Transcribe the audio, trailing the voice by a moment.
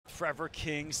Trevor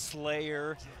King,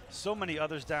 Slayer, so many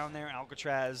others down there.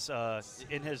 Alcatraz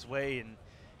in his way, and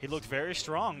he looked very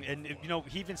strong. And, you know,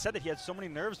 he even said that he had so many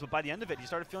nerves, but by the end of it, he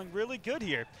started feeling really good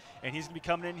here. And he's going to be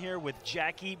coming in here with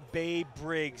Jackie Bay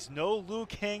Briggs. No Liu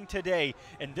Kang today.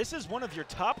 And this is one of your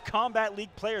top Kombat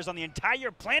League players on the entire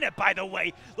planet, by the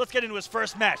way. Let's get into his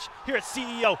first match here at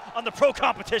CEO on the Pro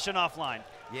Competition Offline.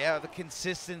 Yeah, the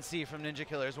consistency from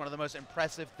NinjaKilla is one of the most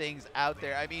impressive things out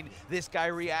there. I mean, this guy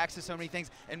reacts to so many things,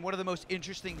 and one of the most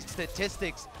interesting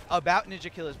statistics about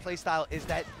NinjaKilla's playstyle is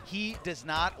that he does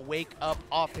not wake up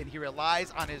often. He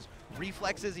relies on his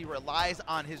reflexes, he relies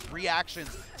on his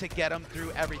reactions to get him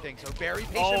through everything. So very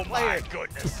patient player. My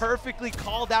goodness. Perfectly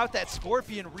called out that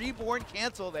Scorpion Reborn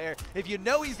cancel there. If you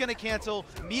know he's gonna cancel,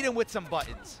 meet him with some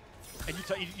buttons. And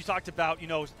you talked about, you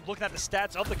know, looking at the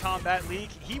stats of the Kombat League.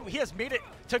 He has made it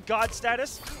to God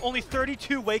status. Only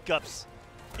 32 wake-ups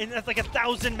in like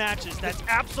 1,000 matches. That's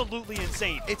absolutely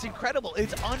insane. It's incredible.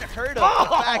 It's unheard of. In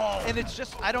fact, and it's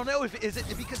just, I don't know, is it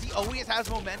because he always has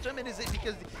momentum, and is it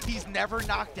because he's never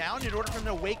knocked down in order for him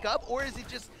to wake up, or is it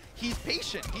just he's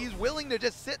patient? He's willing to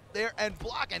just sit there and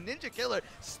block, and NinjaKilla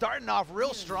starting off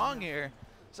real strong here.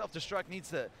 Self-destruct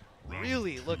needs to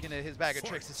really look into his bag of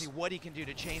tricks to see what he can do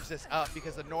to change this up,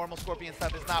 because the normal Scorpion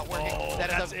stuff is not working.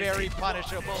 That is a very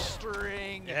punishable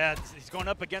string. Yeah, he's going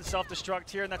up against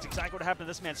self-destruct here, and that's exactly what happened to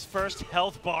this man's first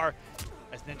health bar,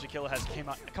 as NinjaKilla has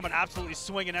come out absolutely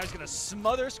swinging. Now he's going to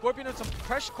smother Scorpion with some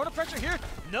pressure, corner pressure here.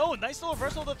 No, nice little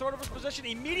reversal of the throw of his position.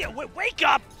 Immediate wake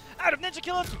up out of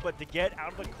NinjaKilla, but to get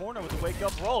out of the corner with the wake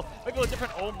up roll. Might be a little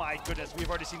different. Oh my goodness, we've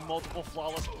already seen multiple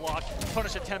flawless block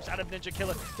punish attempts out of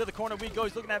NinjaKilla. To the corner we go.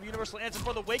 He's looking to have a universal answer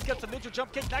for the wake up. The ninja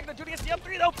jump kick. Not going to do it against the up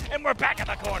 3 though, and we're back in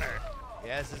the corner.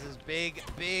 Yes, this is big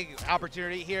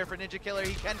opportunity here for NinjaKilla.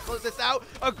 He can close this out.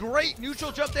 A great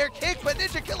neutral jump there, kick, but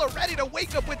NinjaKilla ready to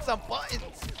wake up with some buttons.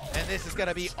 And this is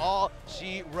gonna be all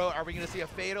she wrote. Are we gonna see a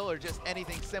fatal or just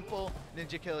anything simple?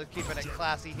 NinjaKilla keeping it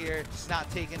classy here, not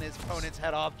taking his opponent's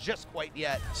head off just quite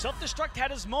yet. Self-destruct had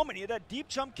his moment. He had that deep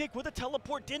jump kick with a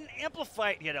teleport, didn't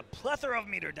amplify it. He had a plethora of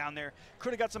meter down there.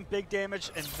 Could have got some big damage,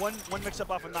 and one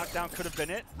mix-up off a knockdown could have been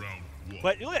it.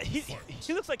 But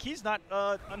he looks like he's not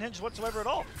unhinged whatsoever at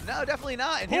all. No, definitely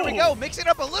not. And here we go, mixing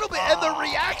up a little bit, and the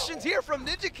reactions here from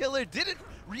NinjaKilla didn't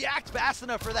react fast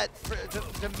enough for that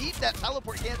to meet that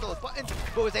teleport cancel with buttons,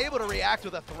 but was able to react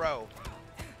with a throw.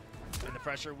 In the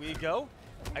pressure we go.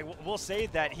 I will say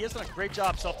that he has done a great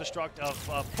job, self-destruct,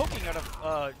 of poking out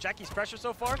of Jackie's pressure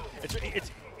so far.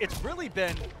 It's really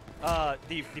been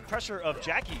the pressure of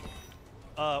Jackie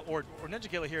or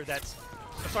NinjaKilla here that's,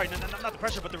 sorry, not the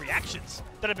pressure, but the reactions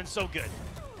that have been so good.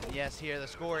 Yes, here the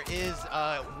score is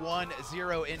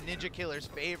 1-0 in NinjaKilla's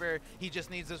favor. He just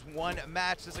needs this one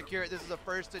match to secure it. This is the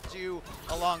first of 2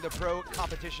 along the Pro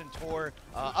Competition Tour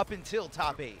up until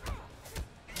top 8.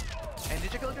 And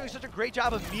NinjaKilla doing such a great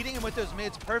job of meeting him with those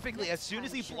mids perfectly. As soon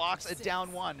as he blocks a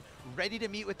down 1, ready to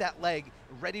meet with that leg,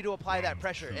 ready to apply that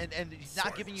pressure, and he's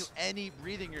not giving you any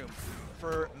breathing room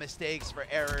for mistakes, for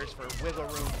errors, for wiggle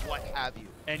room, what have you.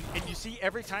 And you see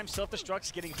every time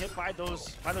self-destruct's getting hit by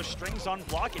those strings on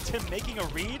block, it's him making a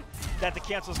read that the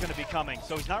cancel is going to be coming.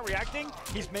 So he's not reacting,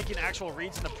 he's making actual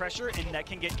reads in the pressure, and that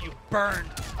can get you burned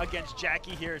against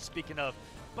Jackie here, speaking of.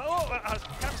 But I was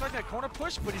kind of expecting a corner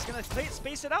push, but he's going to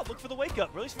space it out, look for the wake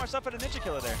up. Really smart stuff out of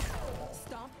NinjaKilla there.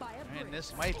 And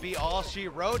this might be all she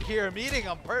wrote here, meeting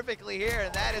him perfectly here,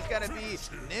 and that is going to be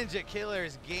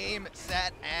NinjaKilla's game,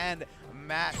 set, and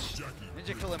match.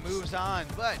 NinjaKilla moves on,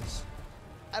 but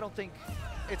I don't think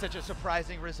it's such a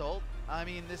surprising result. I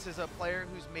mean, this is a player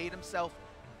who's made himself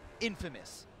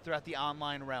infamous throughout the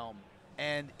online realm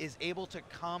and is able to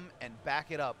come and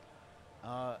back it up.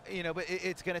 You know, but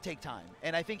it's going to take time.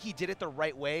 And I think he did it the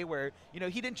right way where, you know,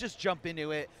 he didn't just jump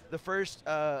into it. The first,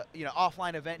 you know,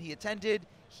 offline event he attended,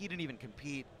 he didn't even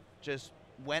compete, just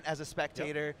went as a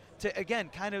spectator to, again,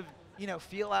 kind of, you know,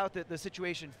 feel out the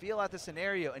situation, feel out the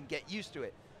scenario, and get used to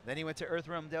it. Then he went to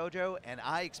Earthrealm Dojo, and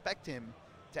I expect him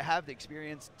to have the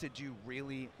experience to do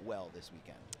really well this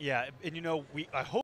weekend. Yeah, and, you know, I hope